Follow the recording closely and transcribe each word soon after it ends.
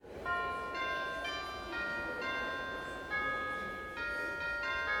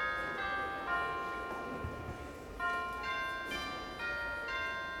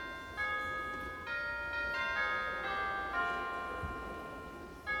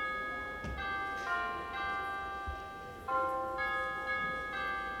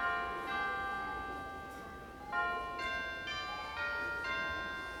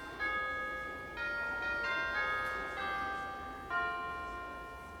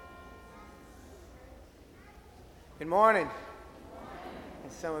Good morning.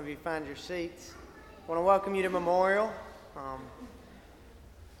 As some of you find your seats, I want to welcome you to Memorial.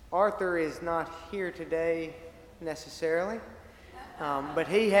 Arthur is not here today necessarily, but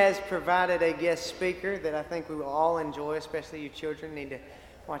he has provided a guest speaker that I think we will all enjoy, especially you children need to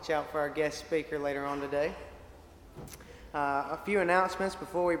watch out for our guest speaker later on today. A few announcements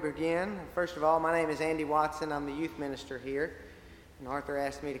before we begin. First of all, my name is Andy Watson. I'm the youth minister here. And Arthur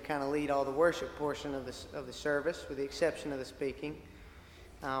asked me to kind of lead all the worship portion of the service, with the exception of the speaking.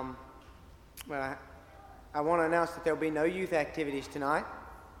 But I want to announce that there will be no youth activities tonight,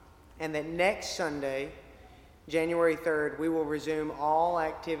 and that next Sunday, January 3rd, we will resume all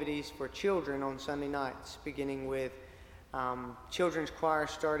activities for children on Sunday nights, beginning with children's choir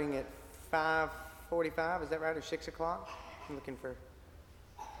starting at 5:45. Is that right, or 6 o'clock? I'm looking for...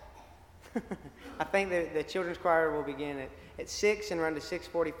 I think the children's choir will begin at 6 and run to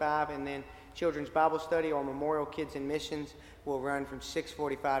 6:45, and then children's Bible study or Memorial Kids in Missions will run from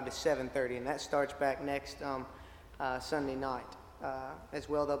 6:45 to 7:30, and that starts back next Sunday night. As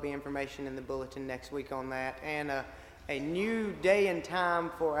well, there'll be information in the bulletin next week on that, and a new day and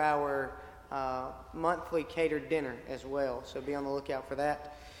time for our monthly catered dinner as well, so be on the lookout for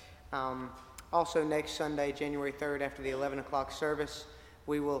that. Also, next Sunday, January 3rd, after the 11 o'clock service,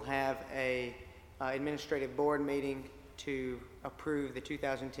 we will have a administrative board meeting to approve the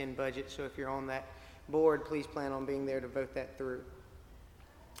 2010 budget. So if you're on that board, please plan on being there to vote that through.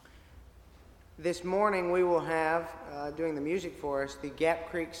 This morning we will have, doing the music for us, the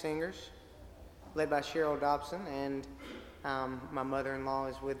Gap Creek Singers, led by Cheryl Dobson, and my mother-in-law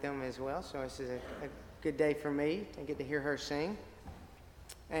is with them as well. So this is a good day for me to get to hear her sing.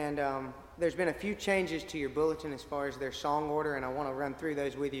 And there's been a few changes to your bulletin as far as their song order, and I want to run through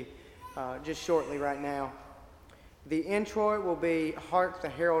those with you just shortly right now. The introit will be Hark the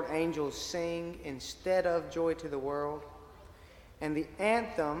Herald Angels Sing instead of Joy to the World. And the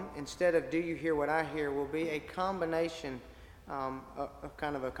anthem, instead of Do You Hear What I Hear, will be a combination,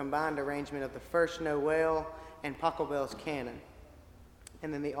 kind of a combined arrangement of the First Noel and Pachelbel's Canon.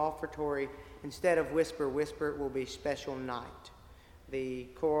 And then the offertory, instead of Whisper, Whisper, will be Special Night. The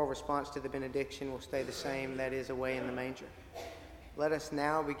choral response to the benediction will stay the same, that is, Away in the Manger. Let us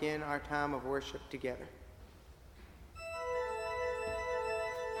now begin our time of worship together.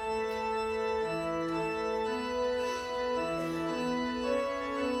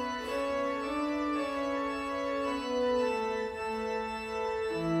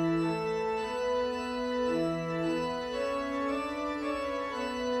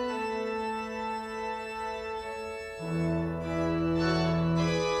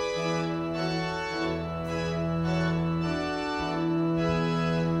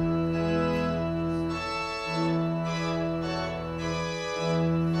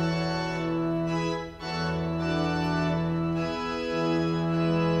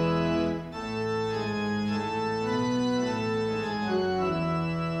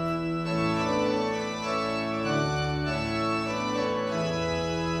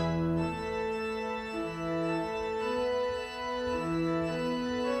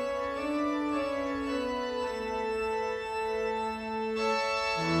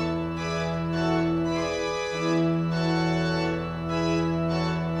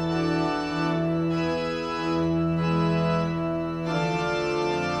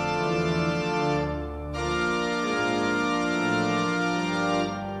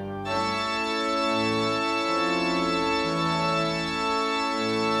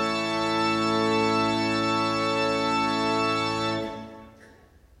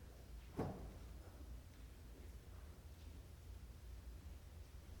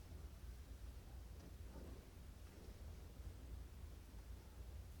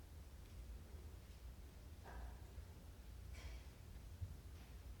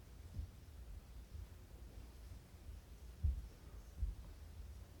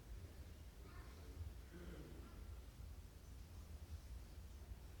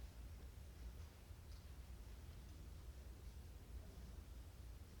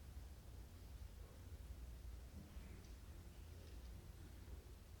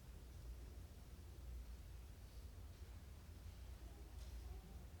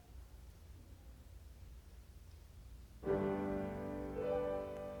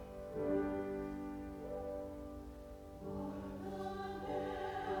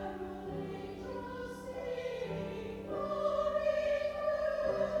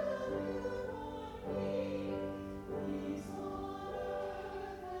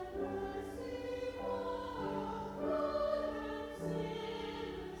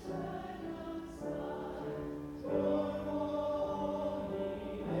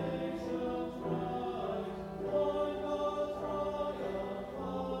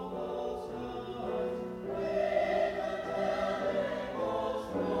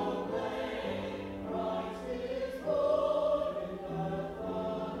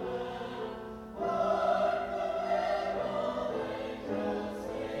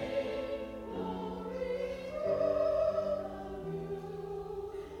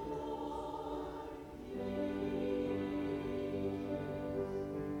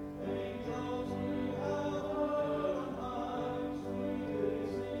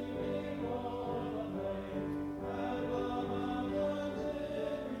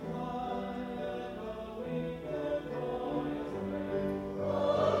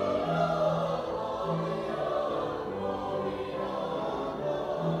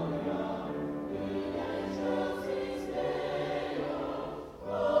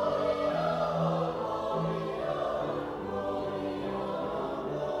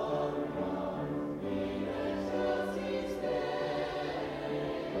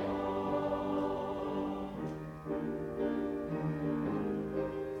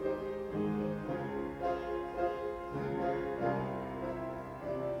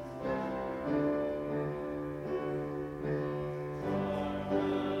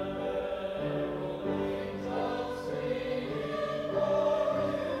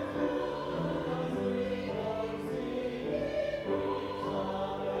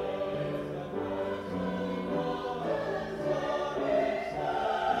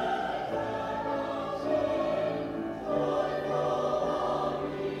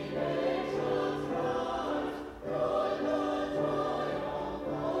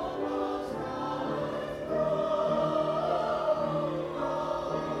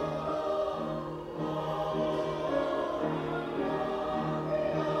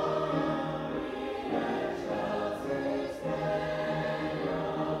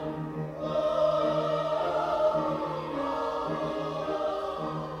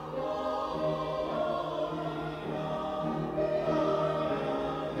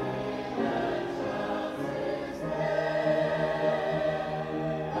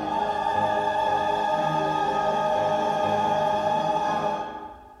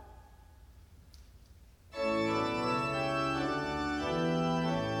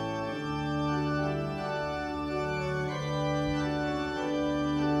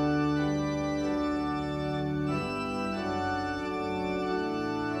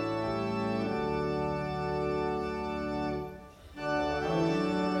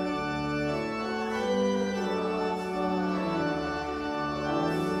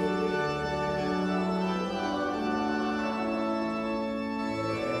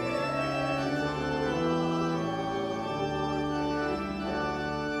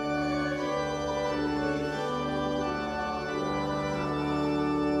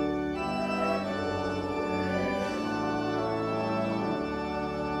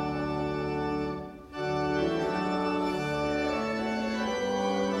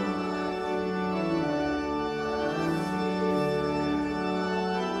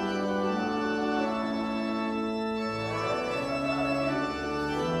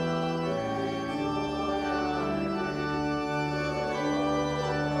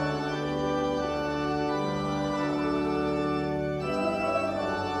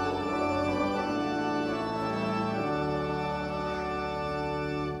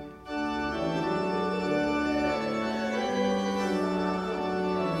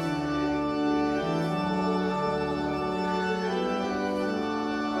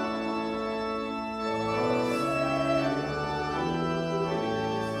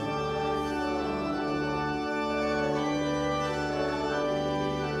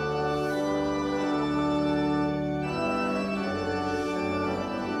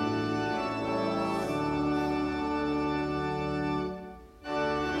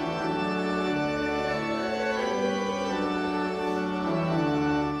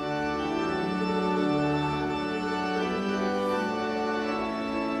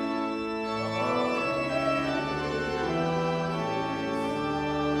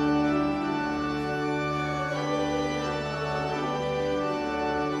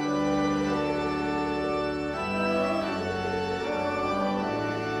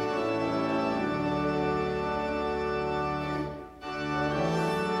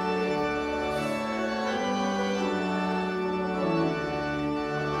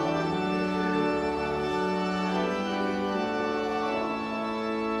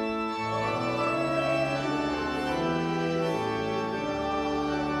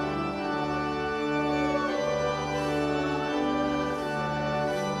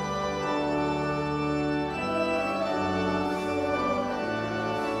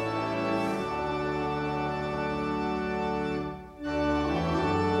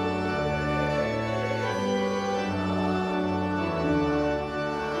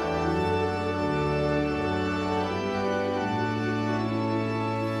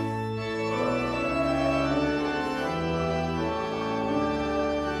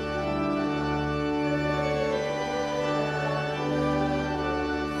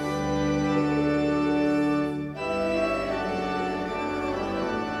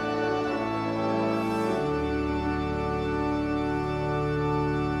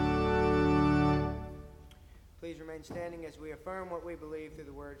 remain standing as we affirm what we believe through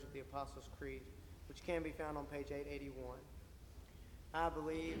the words of the Apostles' Creed, which can be found on page 881. I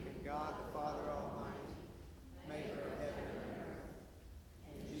believe in God the Father Almighty, maker of heaven and earth,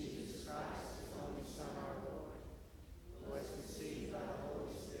 and Jesus Christ, his only Son, our Lord, who was conceived by the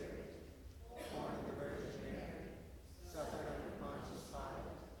Holy Spirit, born of the Virgin Mary, suffered under Pontius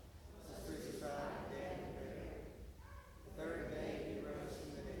Pilate, was crucified, dead, and buried. The third day he rose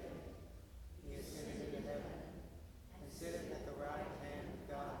from the dead. He ascended into heaven, and sitteth at the right hand of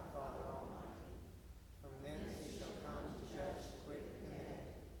God the Father Almighty. From thence he shall come to judge the quick and the dead.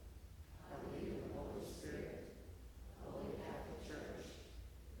 I believe in the Holy Spirit, the Holy Catholic Church,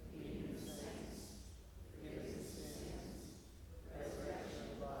 the communion of saints, forgiveness of sins, resurrection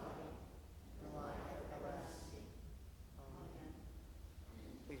of the body, and life everlasting. Amen.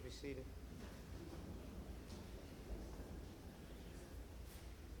 Please be seated.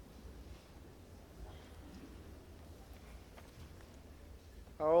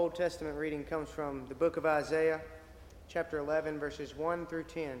 Our Old Testament reading comes from the book of Isaiah, chapter 11, verses 1 through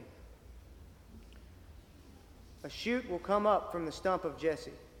 10. A shoot will come up from the stump of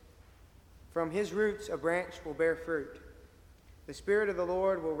Jesse. From his roots a branch will bear fruit. The Spirit of the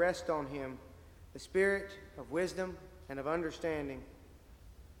Lord will rest on him, the Spirit of wisdom and of understanding,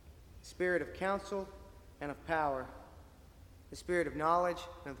 the Spirit of counsel and of power, the Spirit of knowledge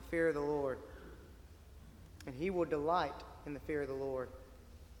and of the fear of the Lord. And he will delight in the fear of the Lord.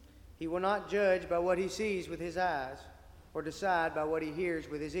 He will not judge by what he sees with his eyes, or decide by what he hears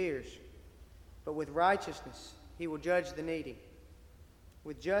with his ears. But with righteousness he will judge the needy.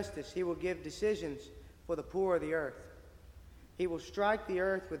 With justice he will give decisions for the poor of the earth. He will strike the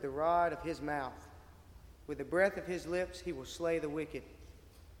earth with the rod of his mouth. With the breath of his lips he will slay the wicked.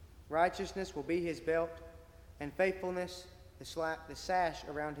 Righteousness will be his belt, and faithfulness the sash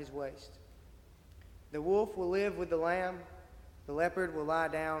around his waist. The wolf will live with the lamb. The leopard will lie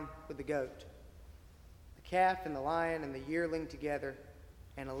down with the goat. The calf and the lion and the yearling together,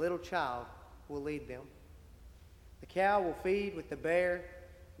 and a little child will lead them. The cow will feed with the bear,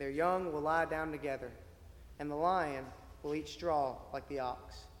 their young will lie down together, and the lion will eat straw like the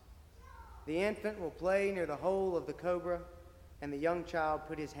ox. The infant will play near the hole of the cobra, and the young child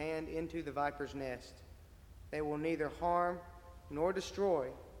put his hand into the viper's nest. They will neither harm nor destroy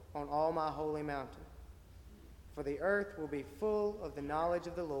on all my holy mountain. For the earth will be full of the knowledge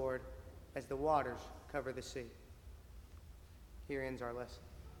of the Lord as the waters cover the sea. Here ends our lesson.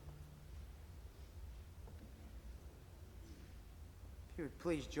 If you would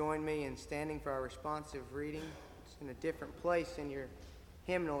please join me in standing for our responsive reading. It's in a different place in your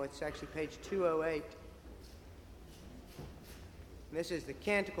hymnal. It's actually page 208. And this is the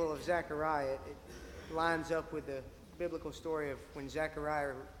Canticle of Zechariah. It lines up with the biblical story of when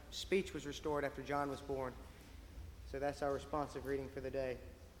Zechariah's speech was restored after John was born. So that's our responsive reading for the day.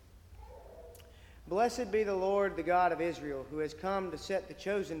 Blessed be the Lord, the God of Israel, who has come to set the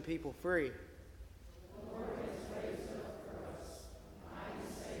chosen people free. The Lord has raised up for us a mighty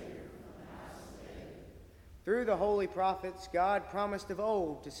Savior from the house of David. Through the holy prophets, God promised of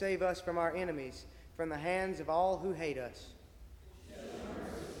old to save us from our enemies, from the hands of all who hate us. Show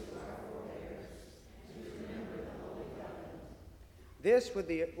mercy to our forebears, and to remember the holy covenant. This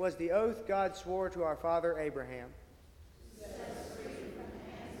was the oath God swore to our father Abraham. Set us free from the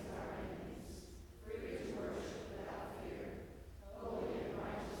hands of our enemies, free to worship without fear, holy and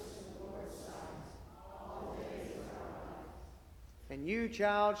righteous in the Lord's sight, all the days of our life. And you,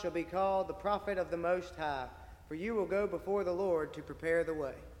 child, shall be called the prophet of the Most High, for you will go before the Lord to prepare the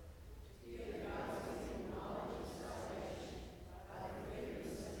way. To give God's people knowledge of salvation by the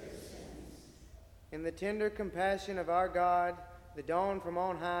forgiveness of their sins. In the tender compassion of our God, the dawn from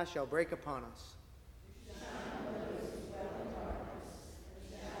on high shall break upon us.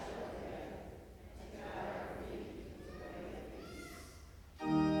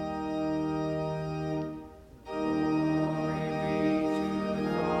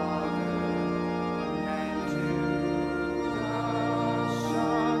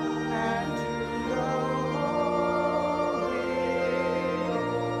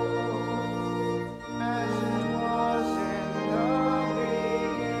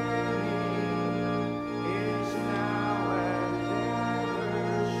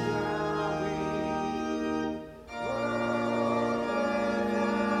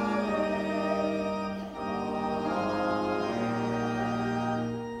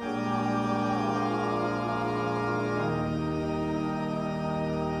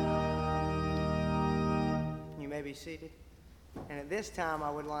 Be seated. And at this time, I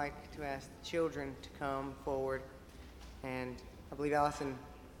would like to ask the children to come forward. And I believe Allison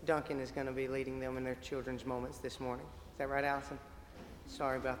Duncan is going to be leading them in their children's moments this morning. Is that right, Allison?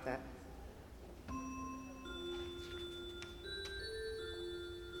 Sorry about that.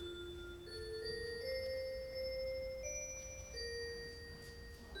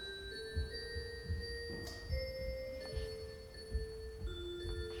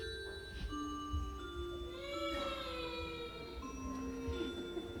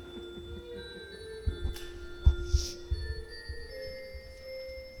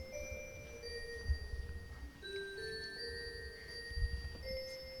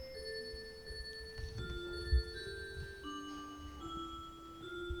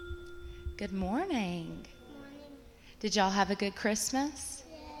 Good morning. Did y'all have a good Christmas?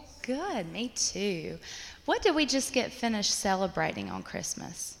 Yes. Good, me too. What did we just get finished celebrating on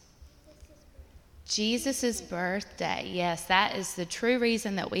Christmas? Jesus' birthday. Yes, that is the true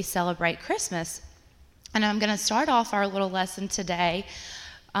reason that we celebrate Christmas. And I'm going to start off our little lesson today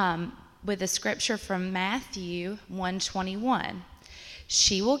with a scripture from Matthew 1:21.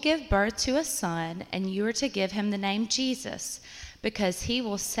 She will give birth to a son, and you are to give him the name Jesus, because he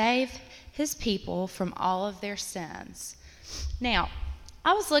will save his people from all of their sins. Now,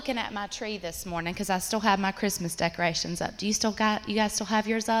 I was looking at my tree this morning because I still have my Christmas decorations up. You guys still have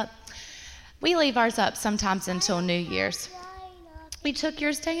yours up? We leave ours up sometimes until New Year's. We took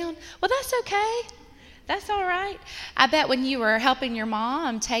yours down? Well, that's okay. That's all right. I bet when you were helping your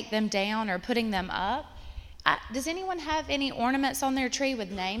mom take them down or putting them up, does anyone have any ornaments on their tree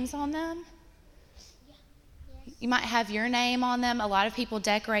with names on them? You might have your name on them. A lot of people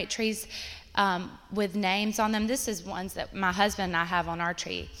decorate trees with names on them. This is ones that my husband and I have on our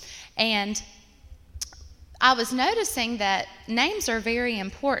tree. And I was noticing that names are very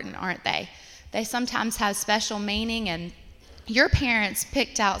important, aren't they? They sometimes have special meaning, and your parents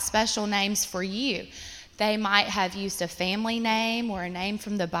picked out special names for you. They might have used a family name or a name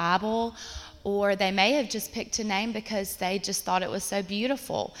from the Bible, or they may have just picked a name because they just thought it was so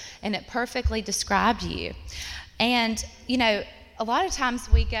beautiful and it perfectly described you. And, you know, a lot of times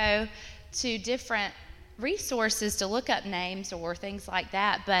we go to different resources to look up names or things like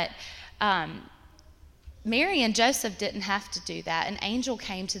that, but Mary and Joseph didn't have to do that. An angel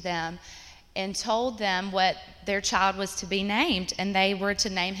came to them and told them what their child was to be named, and they were to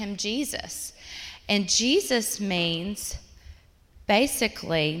name him Jesus. And Jesus means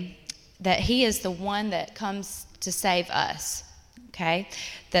basically that he is the one that comes to save us, okay?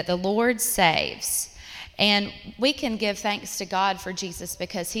 That the Lord saves. And we can give thanks to God for Jesus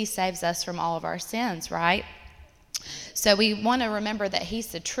because he saves us from all of our sins, right? So we want to remember that he's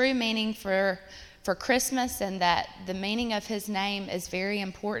the true meaning for Christmas, and that the meaning of his name is very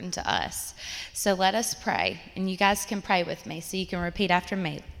important to us. So let us pray, and you guys can pray with me, so you can repeat after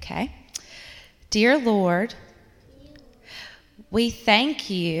me, okay? Dear Lord, we thank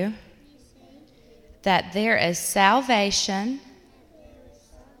you that there is salvation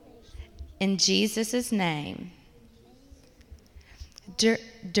in Jesus' name.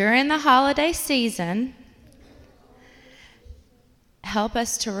 During the holiday season, help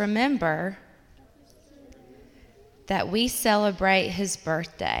us to remember that we celebrate his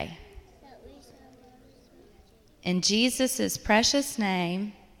birthday. In Jesus' precious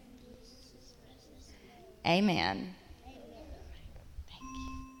name, amen.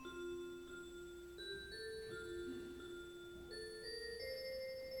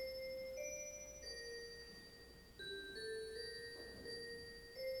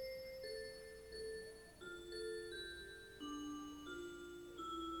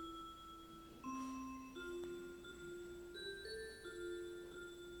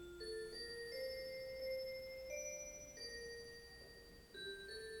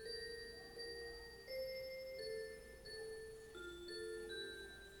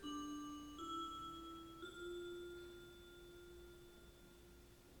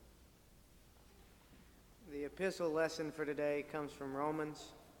 The epistle lesson for today comes from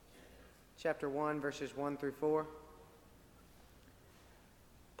Romans chapter 1, verses 1 through 4.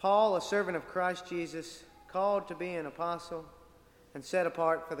 Paul, a servant of Christ Jesus, called to be an apostle and set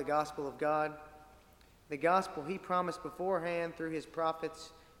apart for the gospel of God, the gospel he promised beforehand through his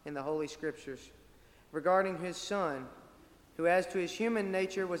prophets in the Holy Scriptures, regarding his Son, who as to his human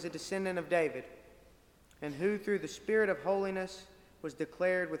nature was a descendant of David, and who through the Spirit of holiness was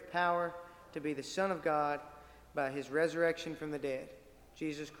declared with power to be the Son of God by his resurrection from the dead,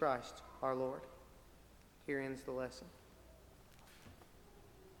 Jesus Christ our Lord. Here ends the lesson.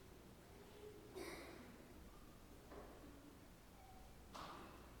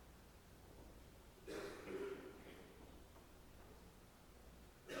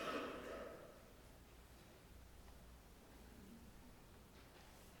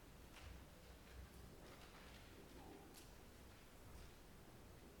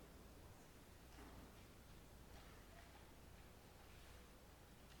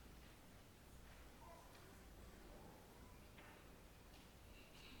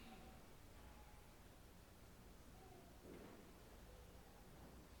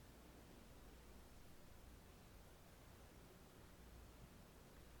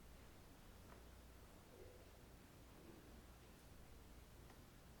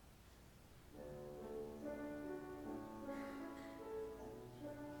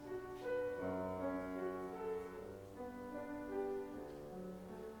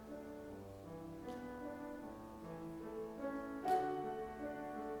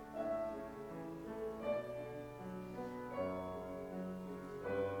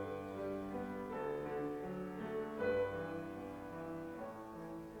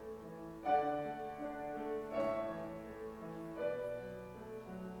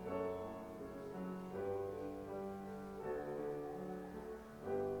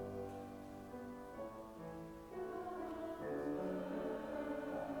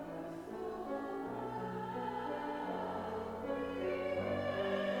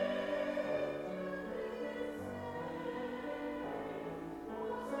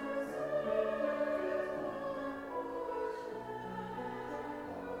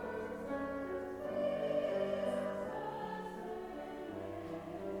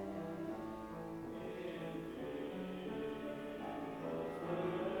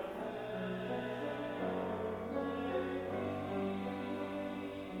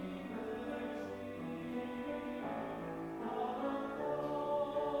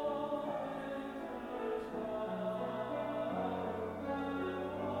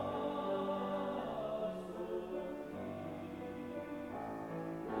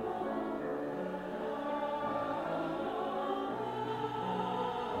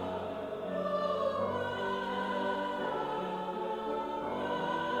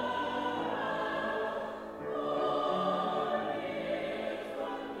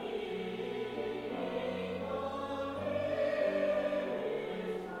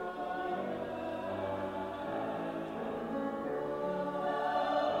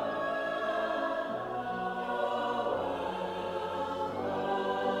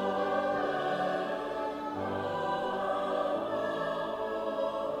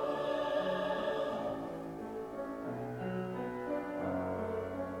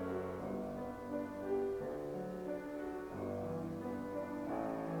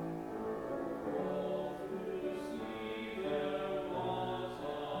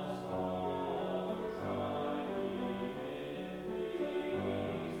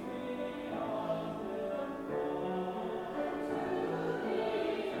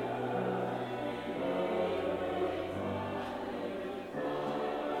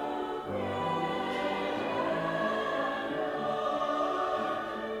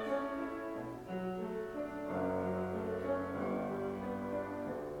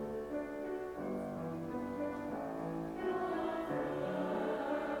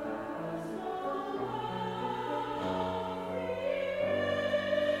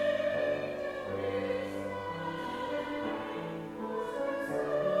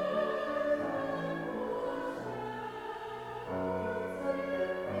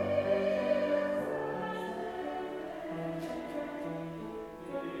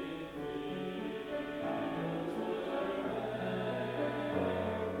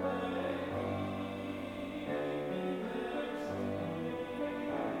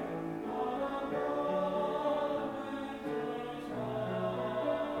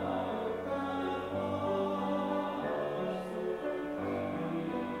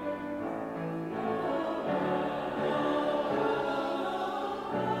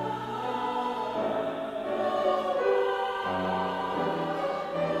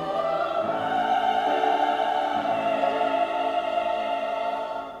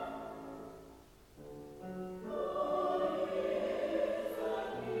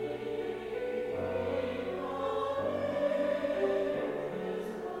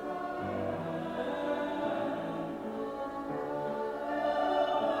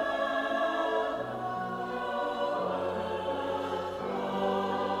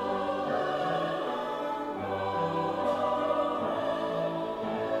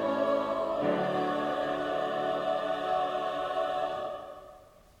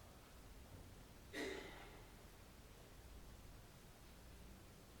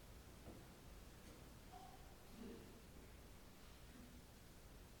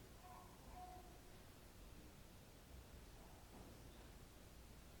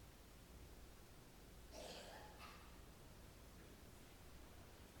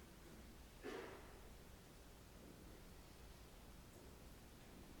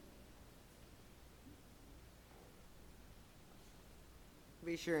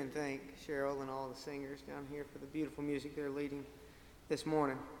 Be sure and thank Cheryl and all the singers down here for the beautiful music they're leading this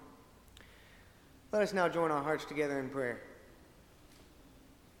morning. Let us now join our hearts together in prayer.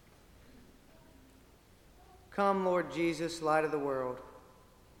 Come, Lord Jesus, light of the world.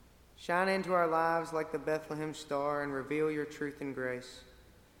 Shine into our lives like the Bethlehem star and reveal your truth and grace.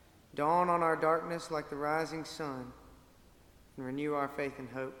 Dawn on our darkness like the rising sun and renew our faith and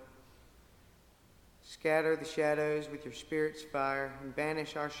hope. Scatter the shadows with your Spirit's fire and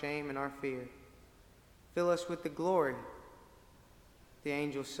banish our shame and our fear. Fill us with the glory the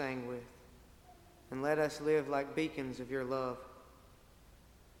angels sang with, and let us live like beacons of your love.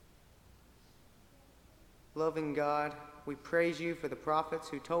 Loving God, we praise you for the prophets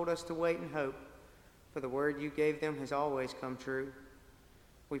who told us to wait and hope, for the word you gave them has always come true.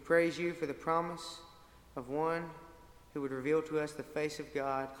 We praise you for the promise of one who would reveal to us the face of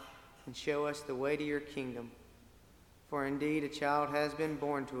God and show us the way to your kingdom. For indeed a child has been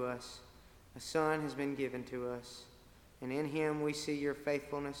born to us, a son has been given to us, and in him we see your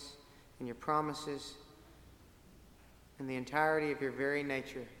faithfulness and your promises and the entirety of your very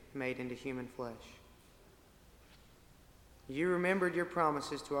nature made into human flesh. You remembered your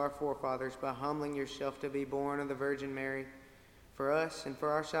promises to our forefathers by humbling yourself to be born of the Virgin Mary for us and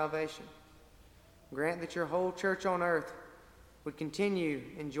for our salvation. Grant that your whole church on earth would continue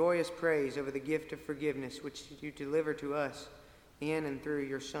in joyous praise over the gift of forgiveness which you deliver to us in and through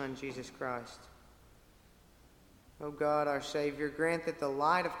your Son, Jesus Christ. O God, our Savior, grant that the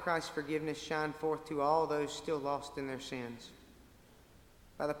light of Christ's forgiveness shine forth to all those still lost in their sins.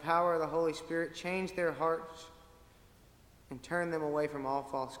 By the power of the Holy Spirit, change their hearts and turn them away from all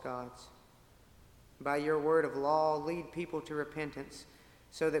false gods. By your word of law, lead people to repentance,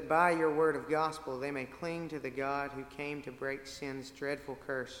 so that by your word of gospel they may cling to the God who came to break sin's dreadful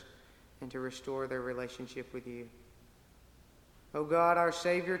curse and to restore their relationship with you. O God, our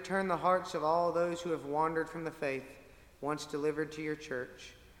Savior, turn the hearts of all those who have wandered from the faith once delivered to your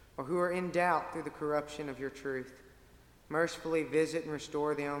church, or who are in doubt through the corruption of your truth. Mercifully visit and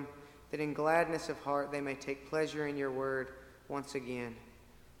restore them, that in gladness of heart they may take pleasure in your word once again,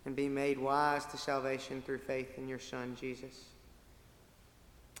 and be made wise to salvation through faith in your Son, Jesus.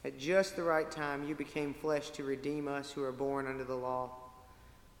 At just the right time, you became flesh to redeem us who are born under the law.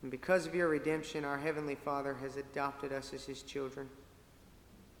 And because of your redemption, our Heavenly Father has adopted us as his children.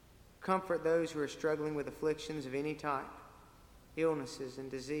 Comfort those who are struggling with afflictions of any type, illnesses and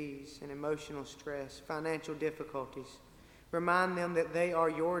disease and emotional stress, financial difficulties. Remind them that they are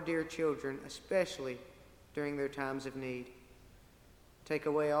your dear children, especially during their times of need. Take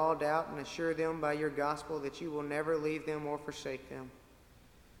away all doubt and assure them by your gospel that you will never leave them or forsake them.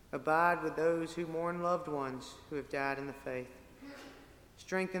 Abide with those who mourn loved ones who have died in the faith.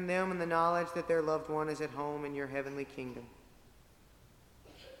 Strengthen them in the knowledge that their loved one is at home in your heavenly kingdom.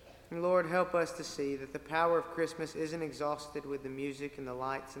 And Lord, help us to see that the power of Christmas isn't exhausted with the music and the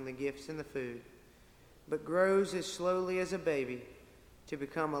lights and the gifts and the food, but grows as slowly as a baby to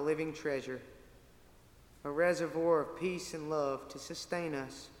become a living treasure, a reservoir of peace and love to sustain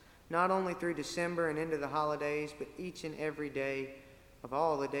us, not only through December and into the holidays, but each and every day of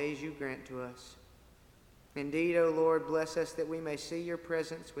all the days you grant to us. Indeed, O Lord, bless us that we may see your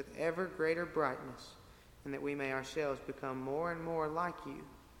presence with ever greater brightness, and that we may ourselves become more and more like you,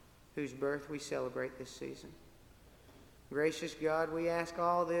 whose birth we celebrate this season. Gracious God, we ask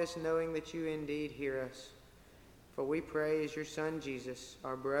all this knowing that you indeed hear us. For we pray as your Son Jesus,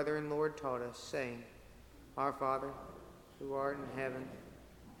 our brother and Lord, taught us, saying, Our Father, who art in heaven,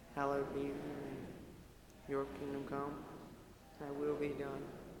 hallowed be your name. Your kingdom come, thy will be done,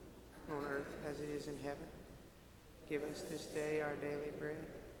 on earth as it is in heaven. Give us this day our daily bread,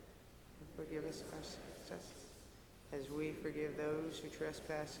 and forgive us our sins, as we forgive those who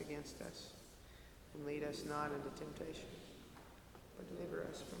trespass against us. And lead us not into temptation, but deliver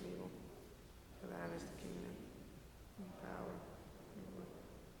us from evil. For thine is the kingdom, and power, and glory.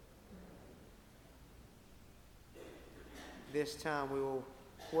 This time we will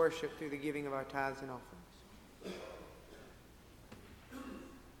worship through the giving of our tithes and offerings.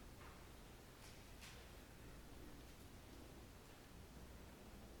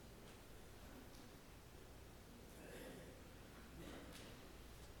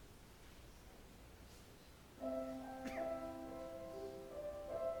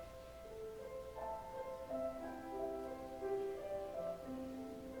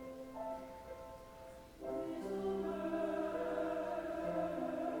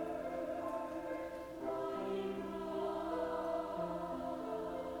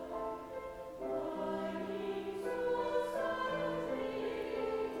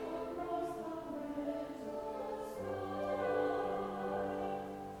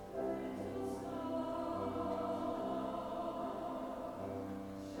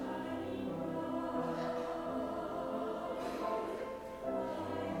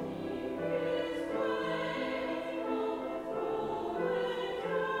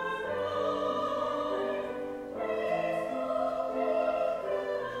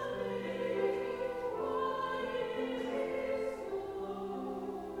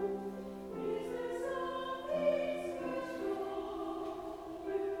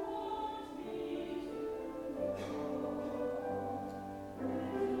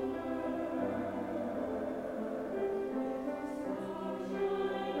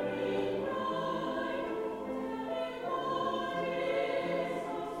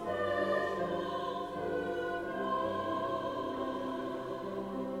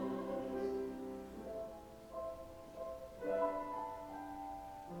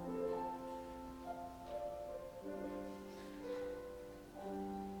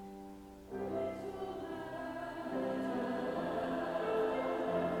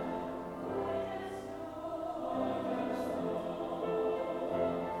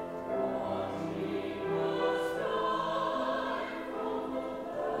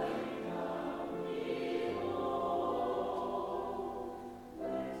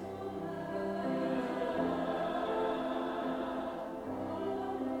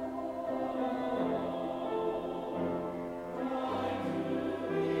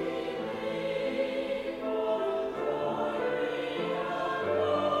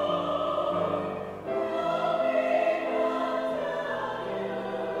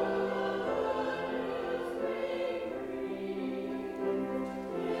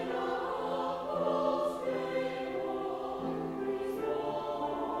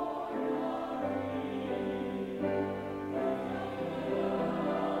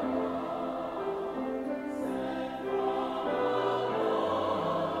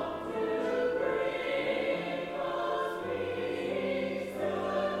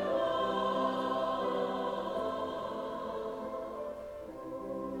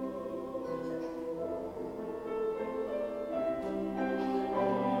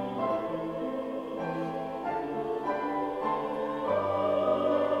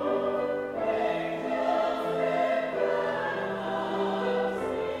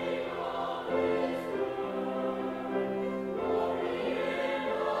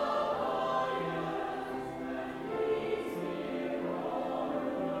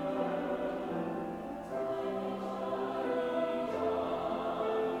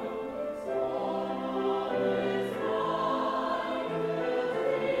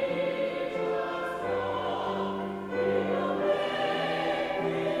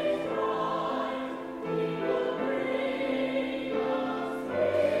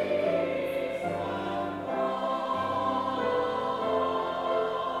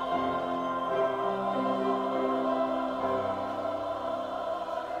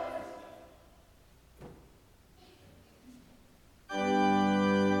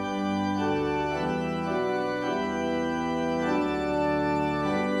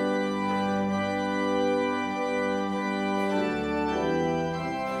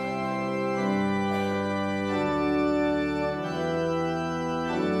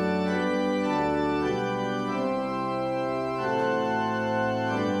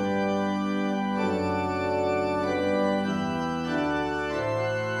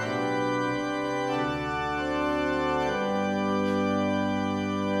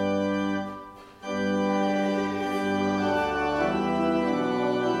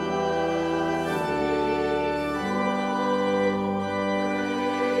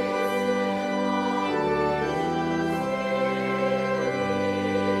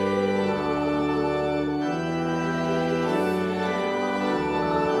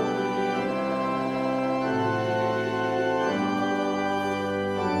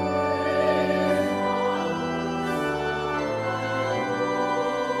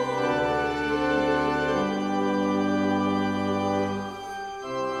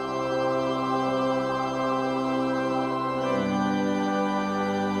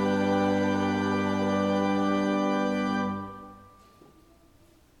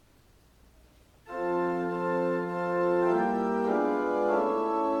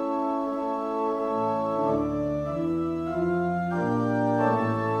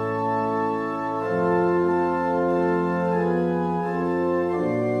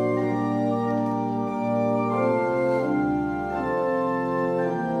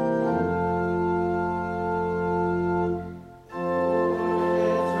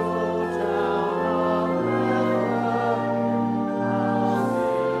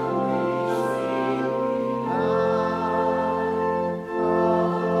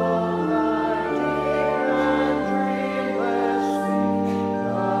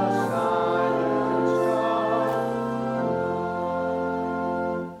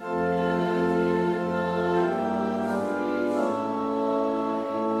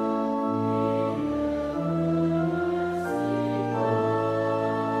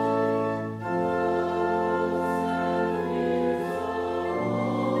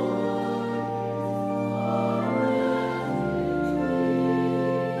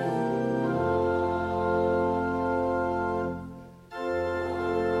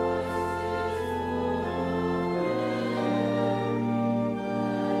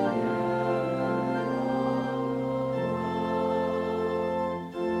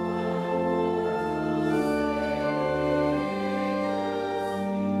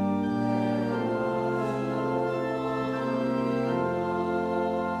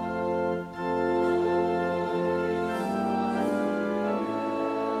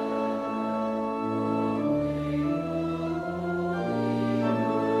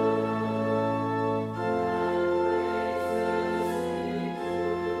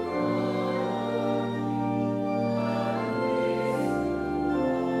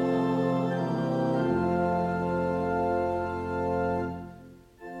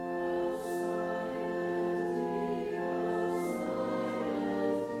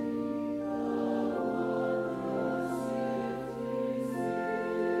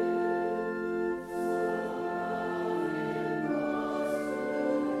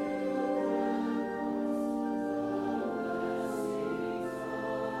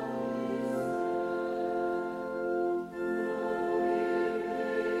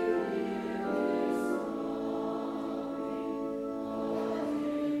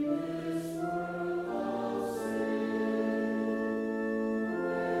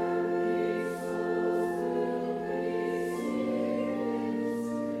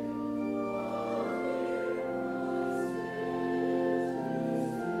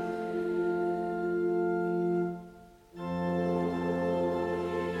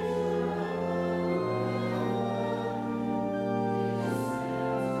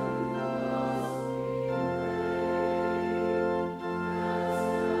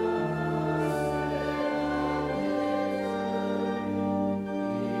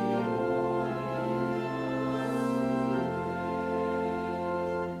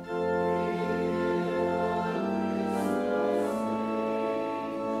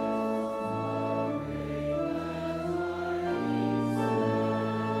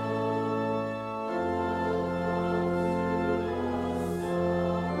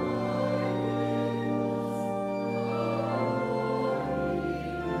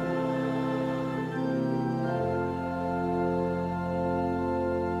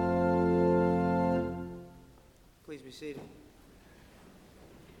 seated.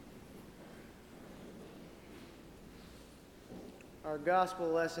 Our gospel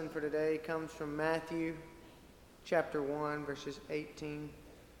lesson for today comes from Matthew chapter 1, verses 18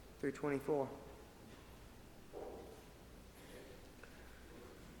 through 24.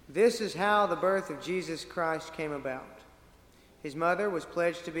 This is how the birth of Jesus Christ came about. His mother was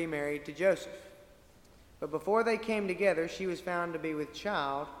pledged to be married to Joseph. But before they came together, she was found to be with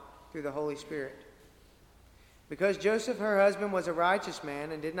child through the Holy Spirit. Because Joseph, her husband, was a righteous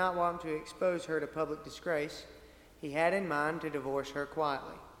man and did not want to expose her to public disgrace, he had in mind to divorce her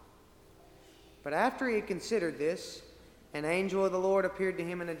quietly. But after he had considered this, an angel of the Lord appeared to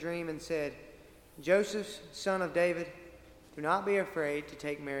him in a dream and said, "Joseph, son of David, do not be afraid to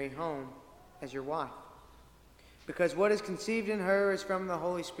take Mary home as your wife, because what is conceived in her is from the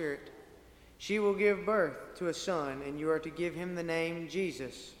Holy Spirit. She will give birth to a son, and you are to give him the name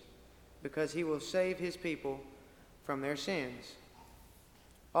Jesus, because he will save his people from their sins."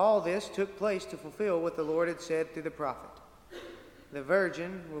 All this took place to fulfill what the Lord had said through the prophet. The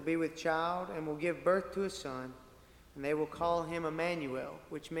virgin will be with child and will give birth to a son, and they will call him Emmanuel,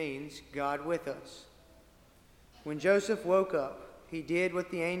 which means God with us. When Joseph woke up, he did what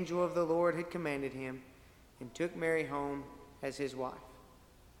the angel of the Lord had commanded him and took Mary home as his wife.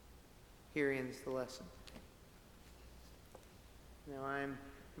 Here ends the lesson. Now I am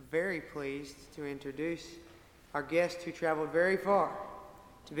very pleased to introduce our guest who traveled very far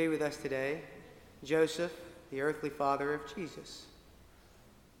to be with us today, Joseph, the earthly father of Jesus.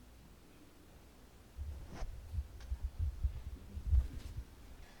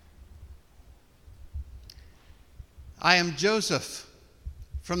 I am Joseph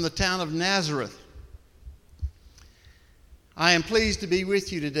from the town of Nazareth. I am pleased to be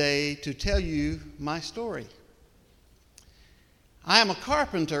with you today to tell you my story. I am a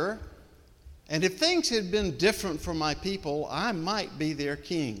carpenter, and if things had been different for my people, I might be their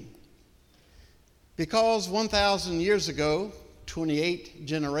king. Because 1,000 years ago, 28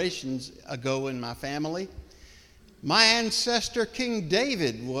 generations ago in my family, my ancestor King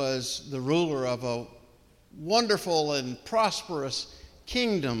David was the ruler of a wonderful and prosperous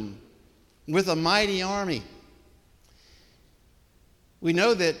kingdom with a mighty army. We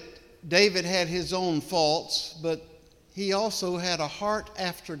know that David had his own faults, but he also had a heart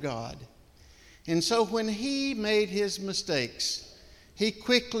after God. And so when he made his mistakes, he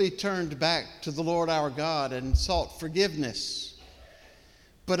quickly turned back to the Lord our God and sought forgiveness.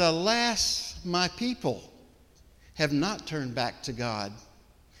 But alas, my people have not turned back to God.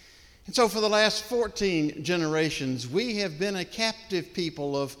 And so for the last 14 generations, we have been a captive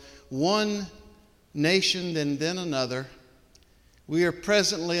people of one nation and then another. We are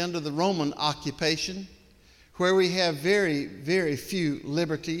presently under the Roman occupation, where we have very, very few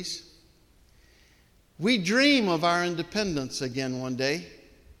liberties. We dream of our independence again one day.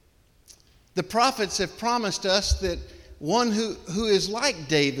 The prophets have promised us that one who is like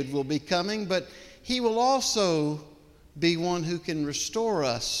David will be coming, but he will also be one who can restore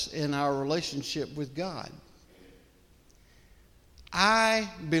us in our relationship with God. I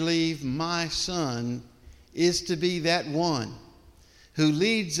believe my son is to be that one who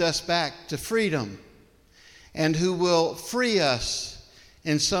leads us back to freedom and who will free us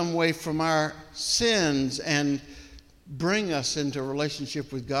in some way from our sins and bring us into a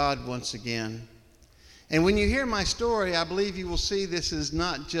relationship with God once again. And when you hear my story, I believe you will see this is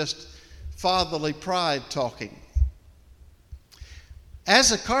not just fatherly pride talking.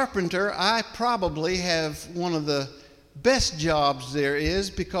 As a carpenter, I probably have one of the best jobs there is,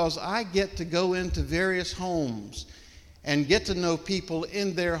 because I get to go into various homes and get to know people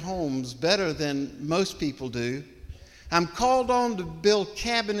in their homes better than most people do. I'm called on to build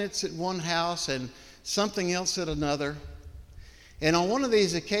cabinets at one house and something else at another. And on one of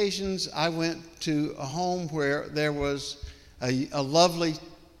these occasions, I went to a home where there was a lovely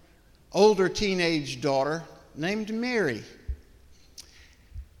older teenage daughter named Mary.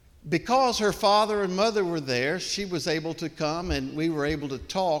 Because her father and mother were there, she was able to come and we were able to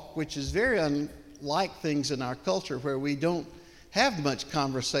talk, which is very unlike things in our culture where we don't have much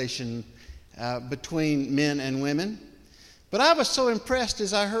conversation between men and women. But I was so impressed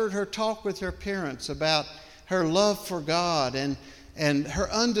as I heard her talk with her parents about her love for God and her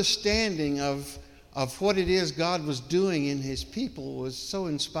understanding of what it is God was doing in his people was so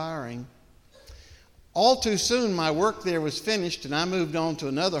inspiring. All too soon, my work there was finished and I moved on to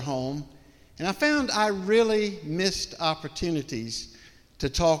another home, and I found I really missed opportunities to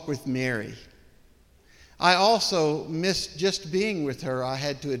talk with Mary. I also missed just being with her, I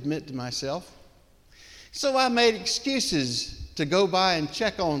had to admit to myself. So I made excuses to go by and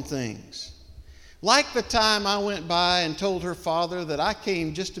check on things. Like the time I went by and told her father that I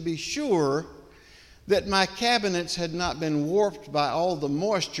came just to be sure that my cabinets had not been warped by all the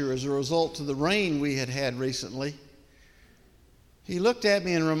moisture as a result of the rain we had had recently. He looked at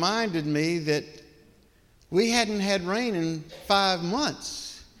me and reminded me that we hadn't had rain in 5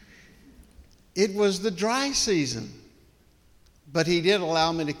 months. It was the dry season. But he did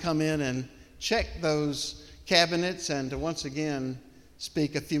allow me to come in and check those cabinets and to once again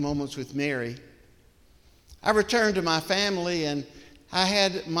speak a few moments with Mary. I returned to my family, and I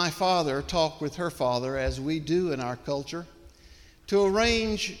had my father talk with her father, as we do in our culture, to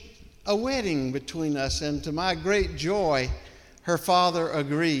arrange a wedding between us. And to my great joy, her father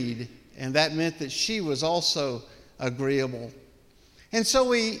agreed, and that meant that she was also agreeable. And so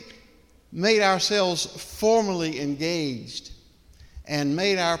we made ourselves formally engaged and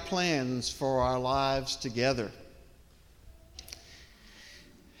made our plans for our lives together.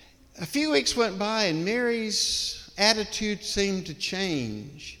 A few weeks went by, and Mary's attitude seemed to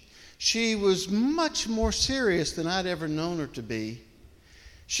change. She was much more serious than I'd ever known her to be.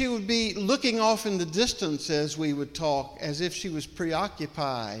 She would be looking off in the distance as we would talk, as if she was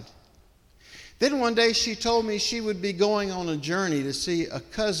preoccupied. Then one day she told me she would be going on a journey to see a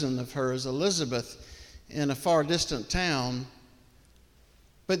cousin of hers, Elizabeth, in a far distant town,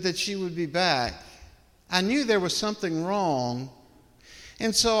 but that she would be back. I knew there was something wrong.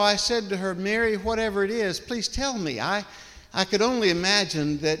 And so I said to her, Mary, whatever it is, please tell me. I could only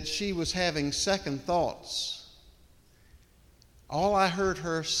imagine that she was having second thoughts. All I heard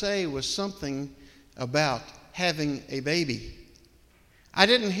her say was something about having a baby. I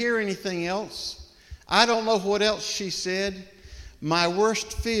didn't hear anything else. I don't know what else she said. My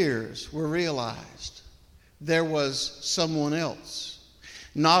worst fears were realized. There was someone else.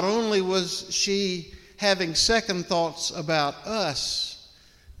 Not only was she having second thoughts about us,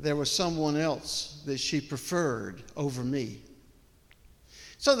 there was someone else that she preferred over me.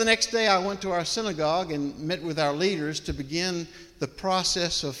 So the next day I went to our synagogue and met with our leaders to begin the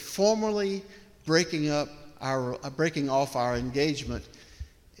process of formally breaking off our engagement.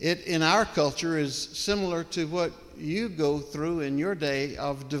 It, in our culture, is similar to what you go through in your day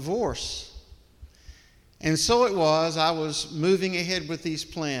of divorce. And so it was, I was moving ahead with these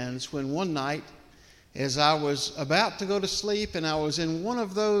plans when one night, as I was about to go to sleep, and I was in one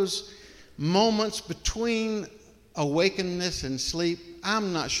of those moments between awakeness and sleep.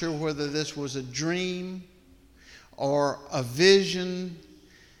 I'm not sure whether this was a dream or a vision.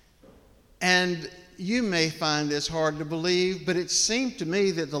 And you may find this hard to believe, but it seemed to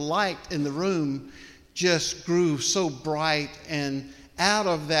me that the light in the room just grew so bright, and out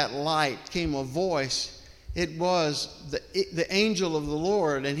of that light came a voice. It was the angel of the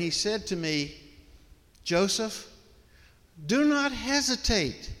Lord, and he said to me, Joseph, do not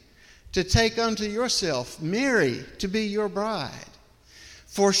hesitate to take unto yourself Mary to be your bride,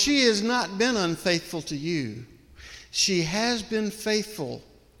 for she has not been unfaithful to you. She has been faithful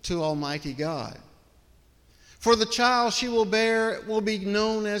to Almighty God. For the child she will bear will be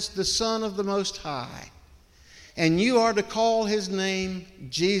known as the Son of the Most High, and you are to call his name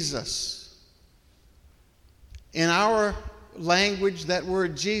Jesus. In our language, that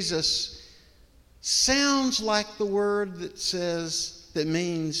word Jesus sounds like the word that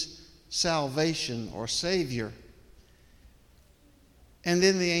means salvation or Savior. And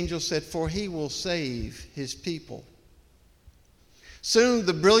then the angel said, for he will save his people. Soon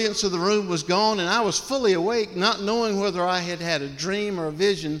the brilliance of the room was gone, and I was fully awake, not knowing whether I had had a dream or a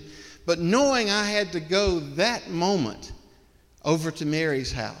vision, but knowing I had to go that moment over to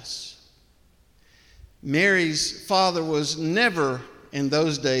Mary's house. Mary's father was never in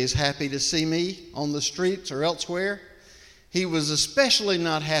those days happy to see me on the streets or elsewhere. He was especially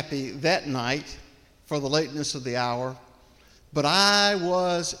not happy that night for the lateness of the hour, but I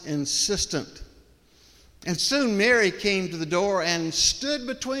was insistent. And soon Mary came to the door and stood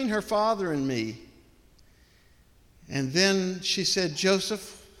between her father and me. And then she said,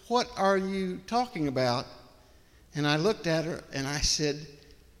 Joseph, what are you talking about? And I looked at her and I said,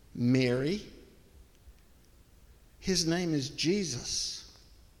 Mary, his name is Jesus.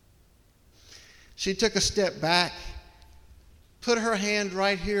 She took a step back, put her hand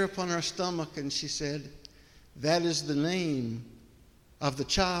right here upon her stomach, and she said, that is the name of the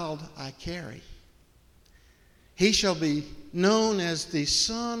child I carry. He shall be known as the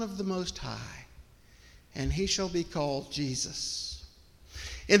Son of the Most High, and he shall be called Jesus.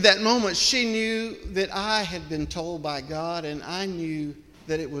 In that moment, she knew that I had been told by God, and I knew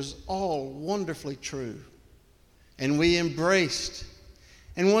that it was all wonderfully true. And we embraced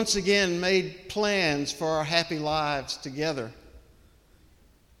and once again made plans for our happy lives together.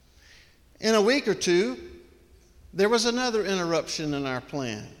 In a week or two, there was another interruption in our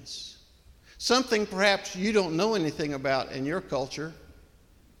plans. Something perhaps you don't know anything about in your culture: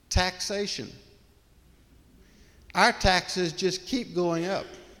 taxation. Our taxes just keep going up.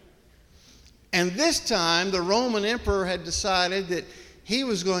 And this time, the Roman emperor had decided that he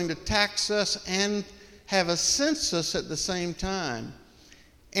was going to tax us and have a census at the same time.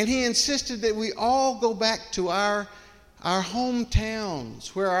 And he insisted that we all go back to our hometowns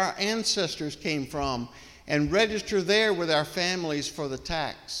where our ancestors came from and register there with our families for the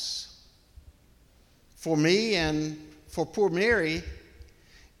tax. For me and for poor Mary,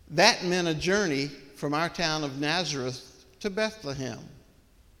 that meant a journey from our town of Nazareth to Bethlehem.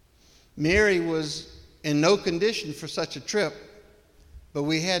 Mary was in no condition for such a trip, but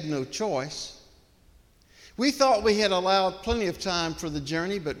we had no choice. We thought we had allowed plenty of time for the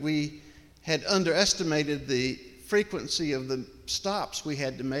journey, but we had underestimated the frequency of the stops we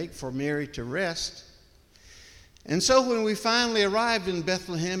had to make for Mary to rest. And so when we finally arrived in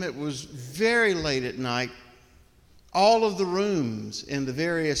Bethlehem, it was very late at night. All of the rooms in the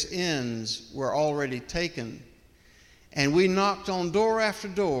various inns were already taken, and we knocked on door after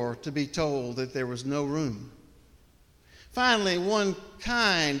door to be told that there was no room. Finally, one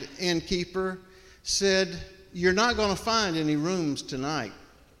kind innkeeper said, "You're not going to find any rooms tonight,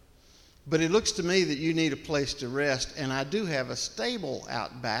 but it looks to me that you need a place to rest, and I do have a stable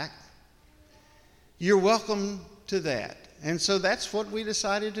out back. You're welcome to that." And so that's what we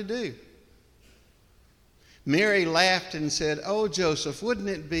decided to do. Mary laughed and said, "Oh, Joseph, wouldn't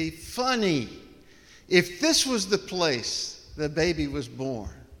it be funny if this was the place the baby was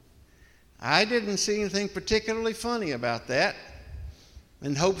born?" I didn't see anything particularly funny about that,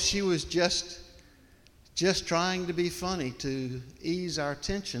 and hoped she was just trying to be funny to ease our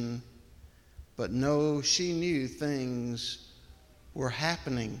tension. But no, she knew things were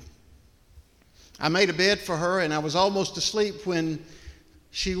happening. I made a bed for her, and I was almost asleep when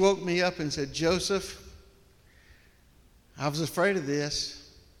she woke me up and said, "Joseph, I was afraid of this,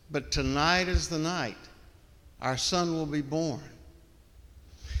 but tonight is the night. Our son will be born."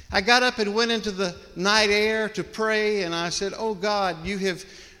 I got up and went into the night air to pray, and I said, "Oh God, you have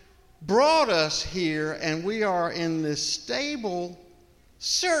brought us here, and we are in this stable.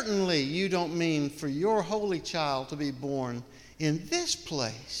 Certainly you don't mean for your holy child to be born in this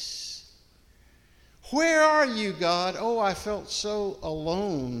place. Where are you, God?" Oh, I felt so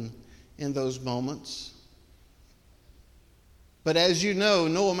alone in those moments. But as you know,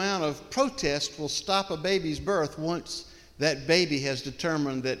 no amount of protest will stop a baby's birth once that baby has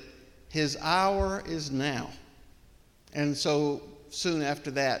determined that his hour is now. And so soon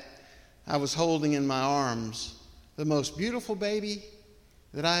after that, I was holding in my arms the most beautiful baby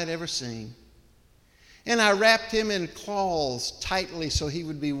that I had ever seen. And I wrapped him in cloths tightly so he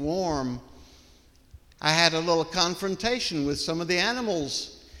would be warm. I had a little confrontation with some of the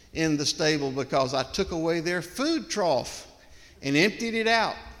animals in the stable because I took away their food trough and emptied it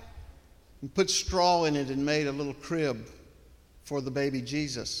out and put straw in it and made a little crib for the baby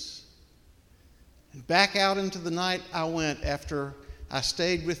Jesus. And back out into the night I went after I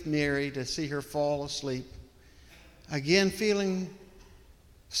stayed with Mary to see her fall asleep, again feeling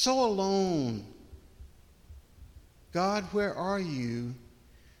so alone. God, where are you?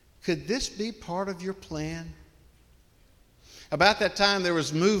 Could this be part of your plan? About that time, there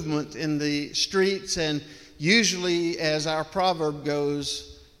was movement in the streets, and usually, as our proverb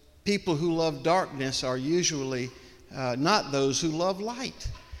goes, people who love darkness are usually not those who love light.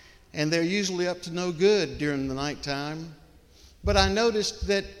 And they're usually up to no good during the nighttime. But I noticed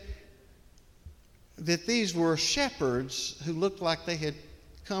that these were shepherds who looked like they had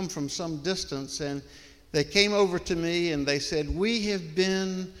come from some distance, and they came over to me and they said, "We have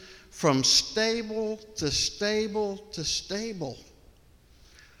been from stable to stable to stable,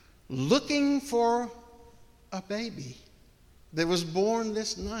 looking for a baby that was born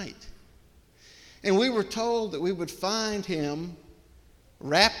this night. And we were told that we would find him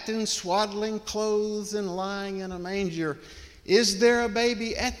wrapped in swaddling clothes and lying in a manger. Is there a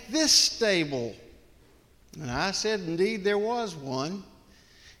baby at this stable?" And I said, indeed, there was one.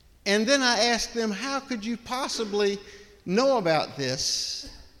 And then I asked them, "How could you possibly know about this?"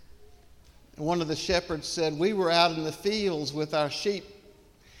 And one of the shepherds said, "We were out in the fields with our sheep,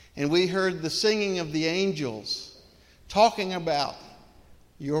 and we heard the singing of the angels talking about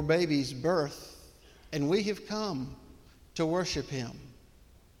your baby's birth, and we have come to worship him."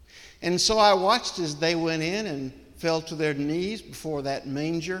 And so I watched as they went in and fell to their knees before that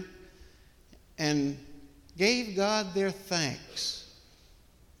manger and gave God their thanks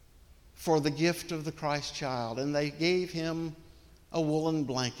for the gift of the Christ child. And they gave him a woolen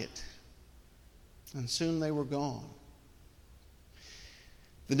blanket. And soon they were gone.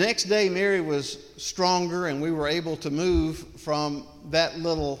 The next day, Mary was stronger, and we were able to move from that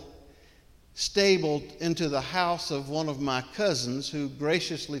little stable into the house of one of my cousins who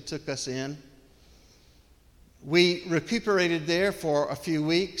graciously took us in. We recuperated there for a few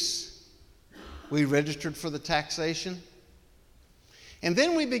weeks. We registered for the taxation. And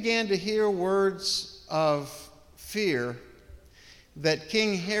then we began to hear words of fear that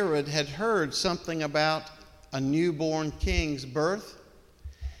King Herod had heard something about a newborn king's birth,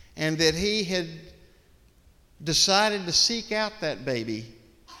 and that he had decided to seek out that baby,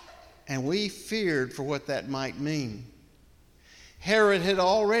 and we feared for what that might mean. Herod had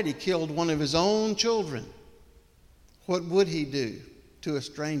already killed one of his own children. What would he do to a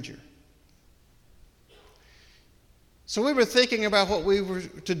stranger? So we were thinking about what we were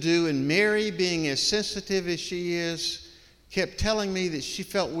to do, and Mary, being as sensitive as she is, kept telling me that she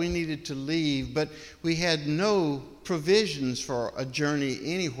felt we needed to leave, but we had no provisions for a journey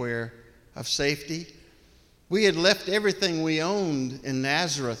anywhere of safety. We had left everything we owned in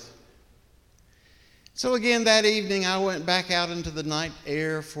Nazareth. So again, that evening, I went back out into the night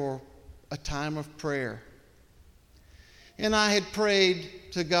air for a time of prayer. And I had prayed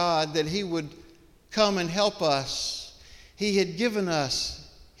to God that He would come and help us. He had given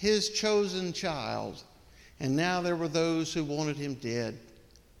us His chosen child, and now there were those who wanted him dead.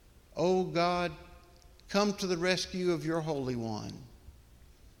 Oh God, come to the rescue of your Holy One.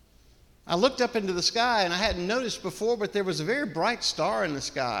 I looked up into the sky, and I hadn't noticed before, but there was a very bright star in the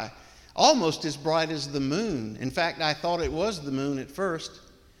sky, almost as bright as the moon. In fact, I thought it was the moon at first.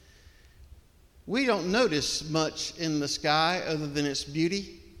 We don't notice much in the sky other than its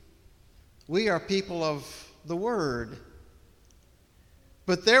beauty. We are people of the Word.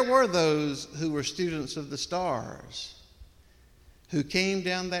 But there were those who were students of the stars who came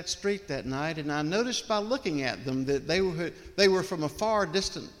down that street that night, and I noticed by looking at them that they were from a far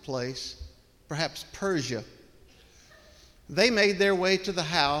distant place, perhaps Persia. They made their way to the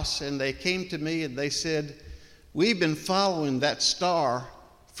house, and they came to me and they said, "We've been following that star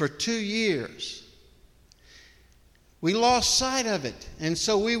for 2 years. We lost sight of it, and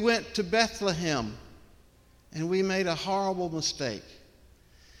so we went to Bethlehem, and we made a horrible mistake.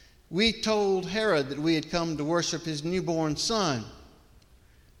 We told Herod that we had come to worship his newborn son,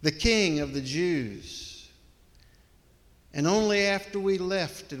 the King of the Jews. And only after we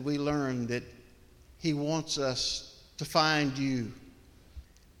left did we learn that he wants us to find you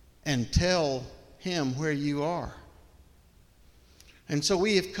and tell him where you are. And so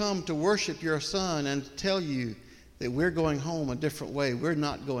we have come to worship your son and to tell you that we're going home a different way. We're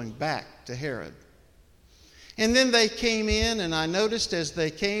not going back to Herod." And then they came in, and I noticed as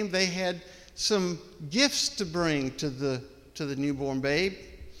they came, they had some gifts to bring to the newborn babe.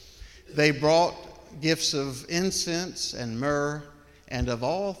 They brought gifts of incense and myrrh, and of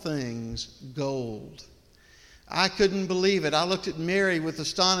all things, gold. I couldn't believe it. I looked at Mary with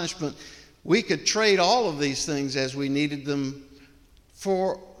astonishment. We could trade all of these things as we needed them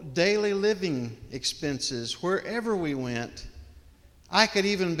for daily living expenses wherever we went. I could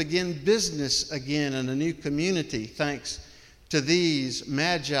even begin business again in a new community thanks to these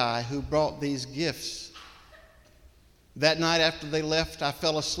magi who brought these gifts. That night after they left, I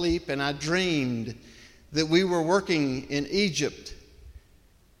fell asleep and I dreamed that we were working in Egypt.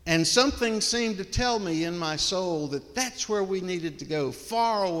 And something seemed to tell me in my soul that that's where we needed to go,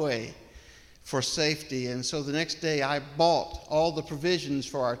 far away for safety. And so the next day I bought all the provisions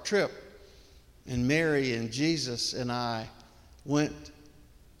for our trip. And Mary and Jesus and I went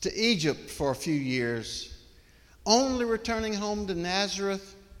to Egypt for a few years, only returning home to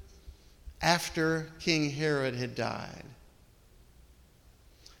Nazareth after King Herod had died.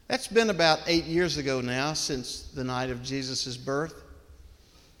 That's been about 8 years ago now, since the night of Jesus' birth.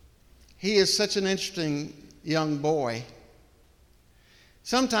 He is such an interesting young boy.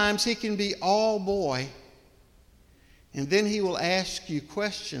 Sometimes he can be all boy, and then he will ask you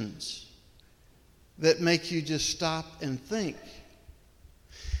questions that make you just stop and think.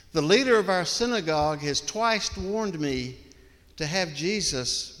 The leader of our synagogue has twice warned me to have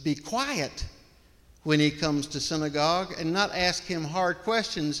Jesus be quiet when he comes to synagogue and not ask him hard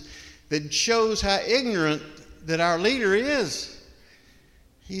questions that shows how ignorant that our leader is.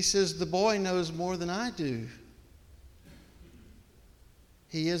 He says, "The boy knows more than I do."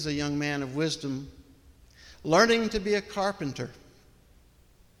 He is a young man of wisdom, learning to be a carpenter.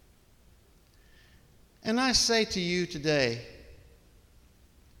 And I say to you today,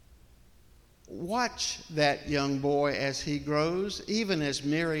 watch that young boy as he grows, even as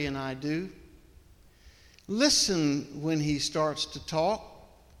Mary and I do. Listen when he starts to talk.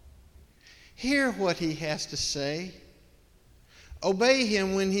 Hear what he has to say. Obey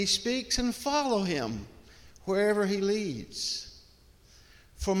him when he speaks and follow him wherever he leads.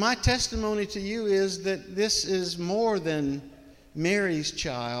 For my testimony to you is that this is more than Mary's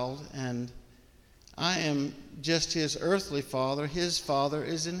child, and I am just his earthly father. His Father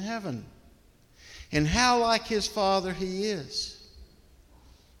is in heaven. And how like his Father he is.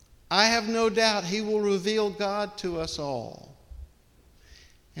 I have no doubt he will reveal God to us all.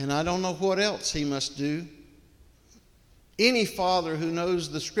 And I don't know what else he must do. Any father who knows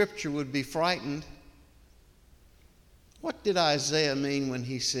the Scripture would be frightened. What did Isaiah mean when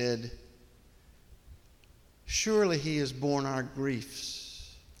he said, "Surely he has borne our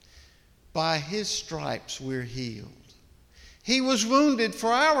griefs. By his stripes we're healed. He was wounded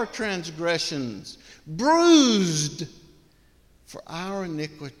for our transgressions, bruised for our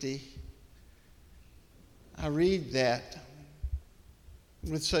iniquity." I read that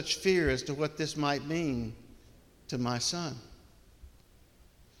with such fear as to what this might mean to my son.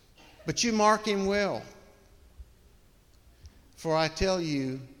 But you mark him well, for I tell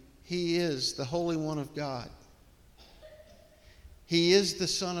you, he is the Holy One of God. He is the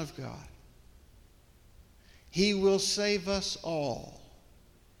Son of God. He will save us all.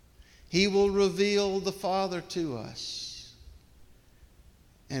 He will reveal the Father to us.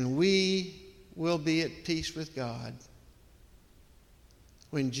 And we will be at peace with God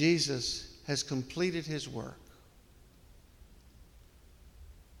when Jesus has completed his work.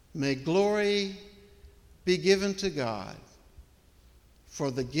 May glory be given to God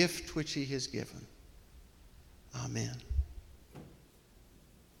for the gift which he has given. Amen.